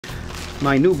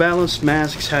my New Balance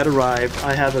masks had arrived.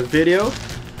 I have a video.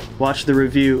 Watch the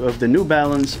review of the New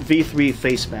Balance V3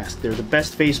 face mask. They're the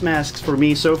best face masks for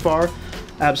me so far.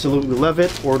 Absolutely love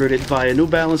it. Ordered it via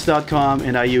newbalance.com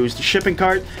and I used the shipping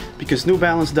cart because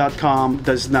newbalance.com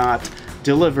does not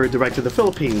deliver direct to the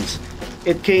Philippines.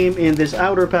 It came in this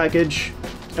outer package,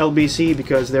 LBC,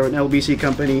 because they're an LBC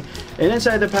company, and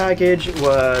inside the package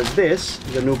was this,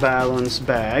 the New Balance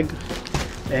bag,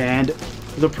 and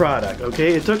the product.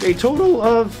 Okay, it took a total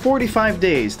of 45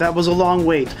 days. That was a long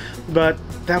wait, but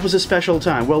that was a special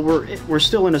time. Well, we're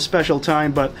still in a special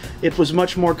time, but it was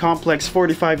much more complex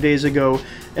 45 days ago,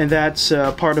 and that's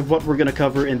part of what we're going to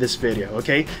cover in this video.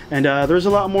 Okay, and there's a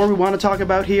lot more we want to talk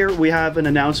about here. We have an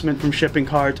announcement from Shipping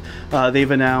Cart.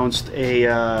 They've announced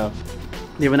a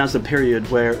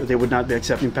period where they would not be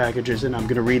accepting packages, and I'm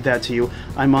going to read that to you.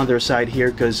 I'm on their side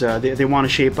here because they want to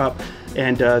shape up,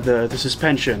 and the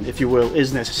suspension, if you will,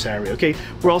 is necessary. Okay,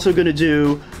 we're also going to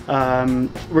do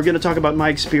we're going to talk about my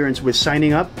experience with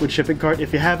signing up with Shipping Cart.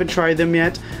 If you haven't tried them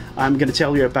yet, I'm going to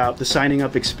tell you about the signing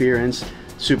up experience.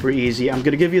 Super easy. I'm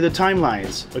going to give you the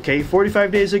timelines. Okay,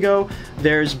 45 days ago,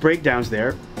 there's breakdowns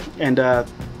there, and I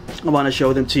want to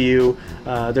show them to you.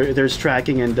 There's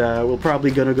tracking, and we're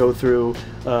probably going to go through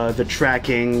the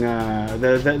tracking,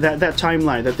 that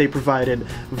timeline that they provided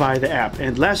via the app.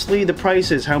 And lastly, the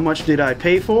prices. How much did I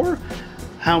pay for?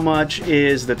 How much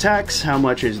is the tax? How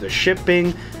much is the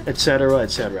shipping? Etc.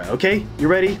 etc. Okay, you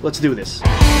ready? Let's do this.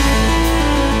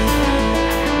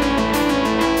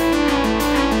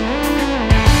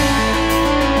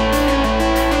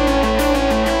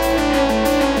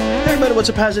 What's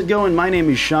up, how's it going? My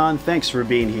name is Sean. Thanks for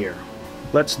being here.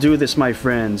 Let's do this, my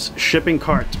friends. Shipping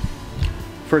Cart.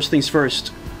 First things first,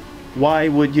 why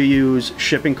would you use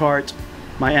Shipping Cart?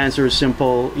 My answer is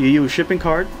simple. You use Shipping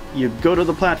Cart, you go to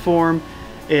the platform.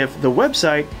 If the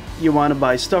website you want to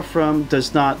buy stuff from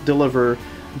does not deliver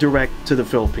direct to the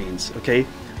Philippines, okay?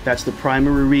 That's the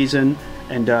primary reason.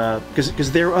 And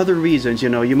because there are other reasons, you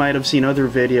know, you might have seen other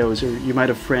videos, or you might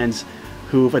have friends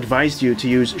who've advised you to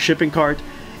use Shipping Cart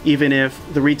even if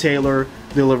the retailer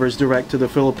delivers direct to the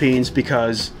Philippines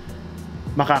because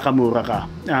makakamura ka.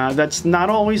 That's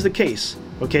not always the case,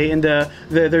 okay? And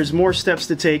there's more steps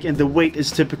to take, and the wait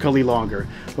is typically longer.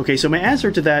 Okay, so my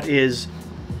answer to that is,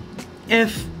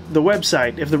 if the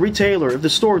website, if the retailer, if the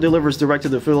store delivers direct to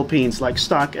the Philippines like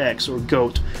StockX or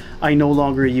GOAT, I no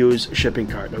longer use Shipping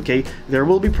Cart, okay? There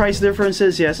will be price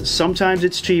differences, yes, sometimes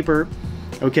it's cheaper,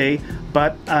 okay,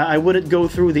 but I wouldn't go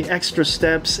through the extra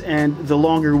steps and the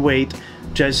longer wait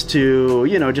just to,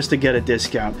 you know, just to get a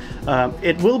discount.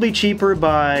 It will be cheaper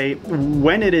by,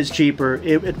 when it is cheaper,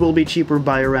 it will be cheaper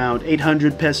by around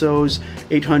 800 pesos,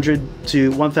 800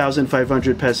 to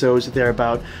 1,500 pesos,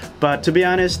 thereabout. But to be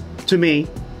honest, to me,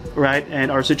 right,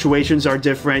 and our situations are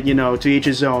different, you know, to each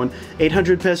his own,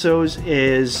 800 pesos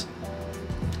is,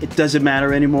 it doesn't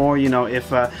matter anymore, you know,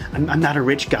 if I'm not a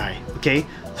rich guy, okay?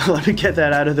 Let me get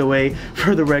that out of the way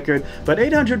for the record. But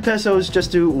 800 pesos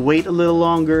just to wait a little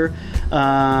longer,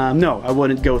 no, I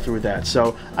wouldn't go through that.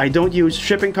 So I don't use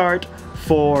Shipping Cart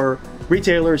for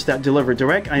retailers that deliver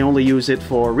direct. I only use it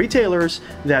for retailers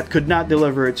that could not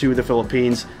deliver to the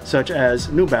Philippines, such as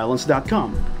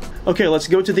newbalance.com. Okay, let's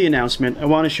go to the announcement. I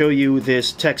want to show you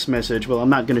this text message. Well, I'm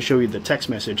not going to show you the text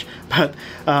message, but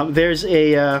there's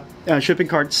a Shipping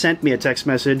Cart sent me a text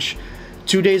message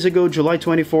 2 days ago, July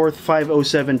 24th,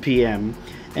 5:07 p.m.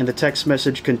 And the text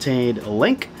message contained a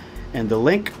link, and the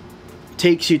link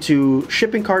takes you to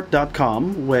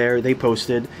shippingcart.com, where they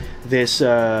posted this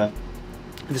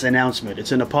this announcement.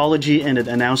 It's an apology and an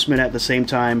announcement at the same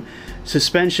time.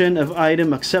 Suspension of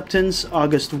item acceptance,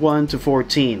 August 1 to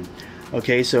 14.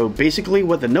 Okay, so basically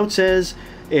what the note says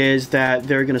is that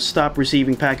they're going to stop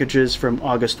receiving packages from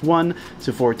August 1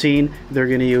 to 14. They're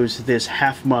going to use this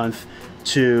half month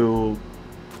to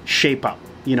shape up.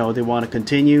 You know, they want to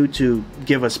continue to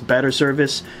give us better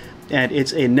service, and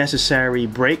it's a necessary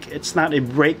break. It's not a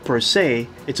break per se,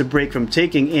 it's a break from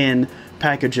taking in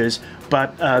packages,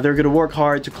 but they're going to work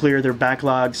hard to clear their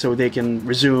backlog so they can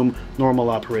resume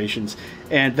normal operations,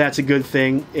 and that's a good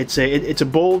thing. It's a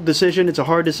bold decision, it's a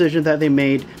hard decision that they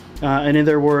made, and in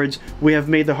their words, we have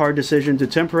made the hard decision to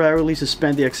temporarily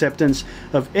suspend the acceptance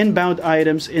of inbound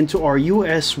items into our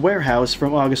US warehouse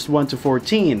from August 1 to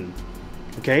 14.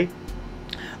 Okay?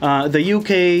 The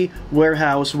UK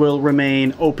warehouse will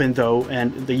remain open though,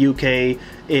 and the UK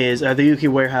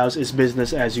warehouse is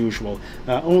business as usual.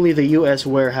 Only the US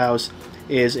warehouse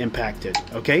is impacted.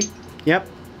 Okay? Yep.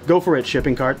 Go for it,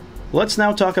 Shipping Cart. Let's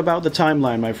now talk about the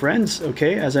timeline, my friends.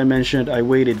 Okay, as I mentioned, I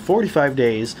waited 45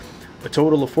 days. a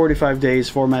total of 45 days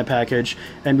for my package,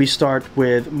 and we start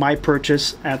with my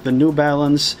purchase at the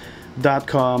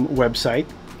newbalance.com website.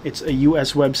 It's a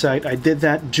US website. I did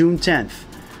that June 10th.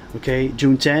 Okay,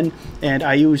 June 10, and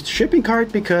I used shipping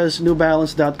cart because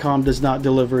newbalance.com does not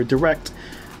deliver direct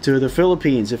to the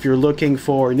Philippines. If you're looking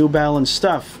for New Balance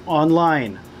stuff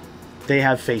online, they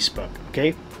have Facebook.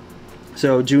 Okay,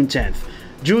 so June 10th.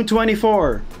 June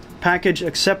 24, package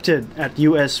accepted at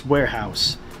US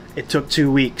warehouse. It took 2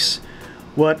 weeks.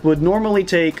 What would normally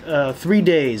take 3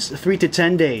 days, 3 to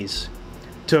 10 days,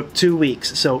 took 2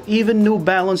 weeks. So even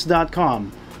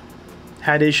newbalance.com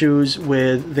had issues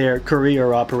with their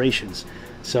courier operations.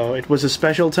 So it was a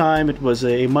special time. It was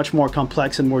a much more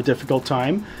complex and more difficult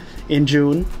time in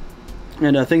June.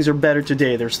 And things are better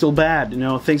today. They're still bad, you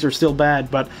know, things are still bad,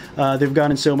 but they've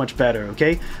gotten so much better,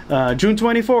 okay? June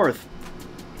 24th.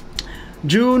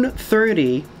 June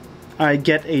 30, I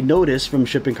get a notice from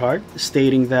Shipping Cart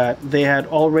stating that they had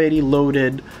already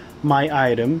loaded my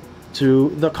item to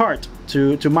the cart,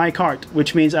 to my cart,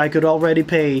 which means I could already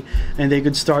pay and they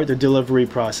could start the delivery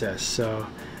process. So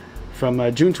from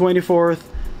June 24th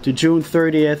to June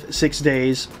 30th, 6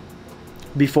 days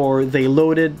before they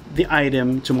loaded the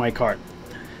item to my cart.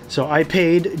 So I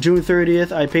paid June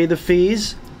 30th, I paid the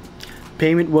fees,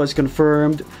 payment was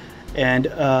confirmed,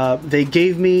 and they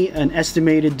gave me an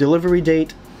estimated delivery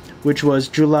date, which was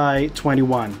July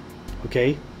 21,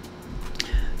 okay?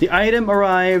 The item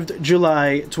arrived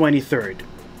July 23rd,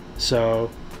 so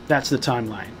that's the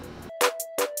timeline.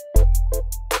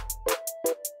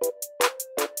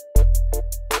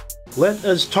 Let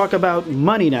us talk about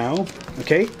money now,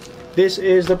 okay? This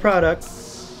is the product.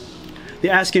 The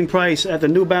asking price at the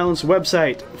New Balance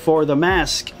website for the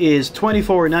mask is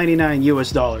 $24.99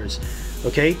 US dollars,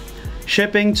 okay?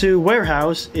 Shipping to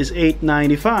warehouse is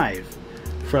 $8.95.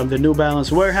 From the New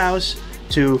Balance warehouse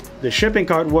to the Shipping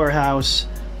Cart warehouse,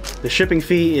 the shipping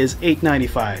fee is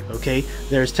 $8.95, okay?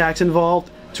 There's tax involved,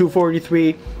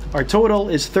 $243. Our total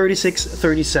is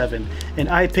 $36.37, and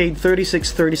I paid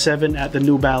 $36.37 at the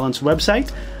New Balance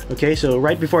website, okay? So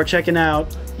right before checking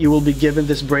out, you will be given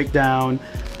this breakdown,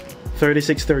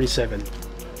 $36.37.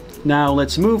 Now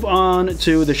let's move on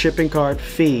to the Shipping Cart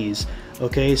fees,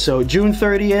 okay? So June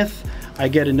 30th, I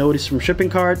get a notice from Shipping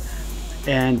Cart,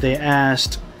 and they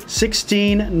asked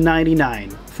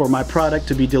 $16.99 for my product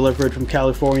to be delivered from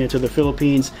California to the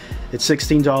Philippines. It's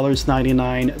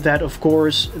 $16.99. That, of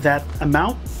course, that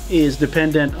amount is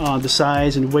dependent on the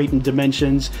size and weight and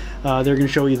dimensions. They're going to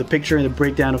show you the picture and the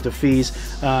breakdown of the fees,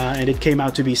 and it came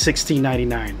out to be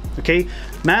 $16.99. Okay,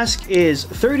 mask is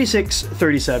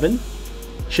 $36.37.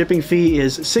 Shipping fee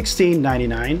is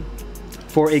 $16.99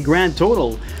 for a grand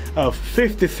total of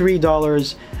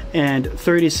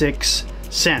 $53.36.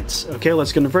 Okay,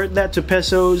 let's convert that to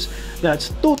pesos.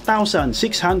 That's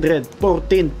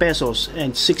 2,614 pesos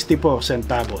and 64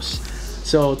 centavos.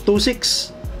 So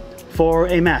 2,600 for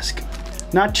a mask.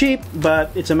 Not cheap,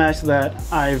 but it's a mask that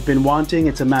I've been wanting.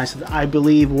 It's a mask that I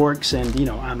believe works, and you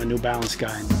know, I'm a New Balance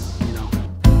guy, you know.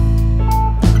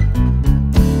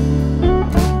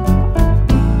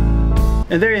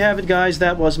 And there you have it, guys.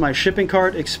 That was my Shipping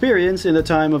Cart experience in the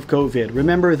time of COVID.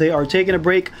 Remember, they are taking a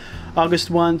break August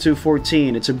 1 to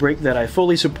 14. It's a break that I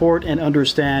fully support and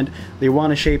understand. They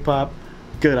want to shape up.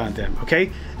 Good on them,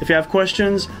 okay? If you have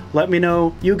questions, let me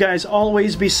know. You guys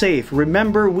always be safe.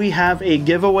 Remember, we have a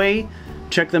giveaway.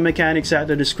 Check the mechanics at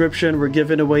the description. We're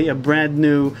giving away a brand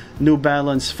new New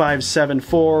Balance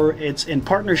 574. It's in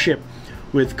partnership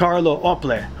with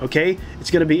CAROUSELL, okay?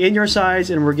 It's gonna be in your size,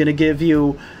 and we're gonna give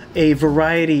you a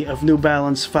variety of New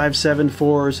Balance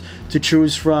 574s to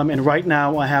choose from, and right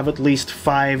now I have at least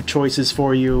 5 choices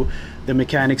for you. The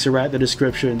mechanics are at the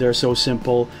description. They're so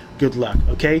simple. Good luck,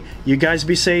 okay? You guys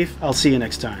be safe. I'll see you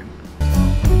next time.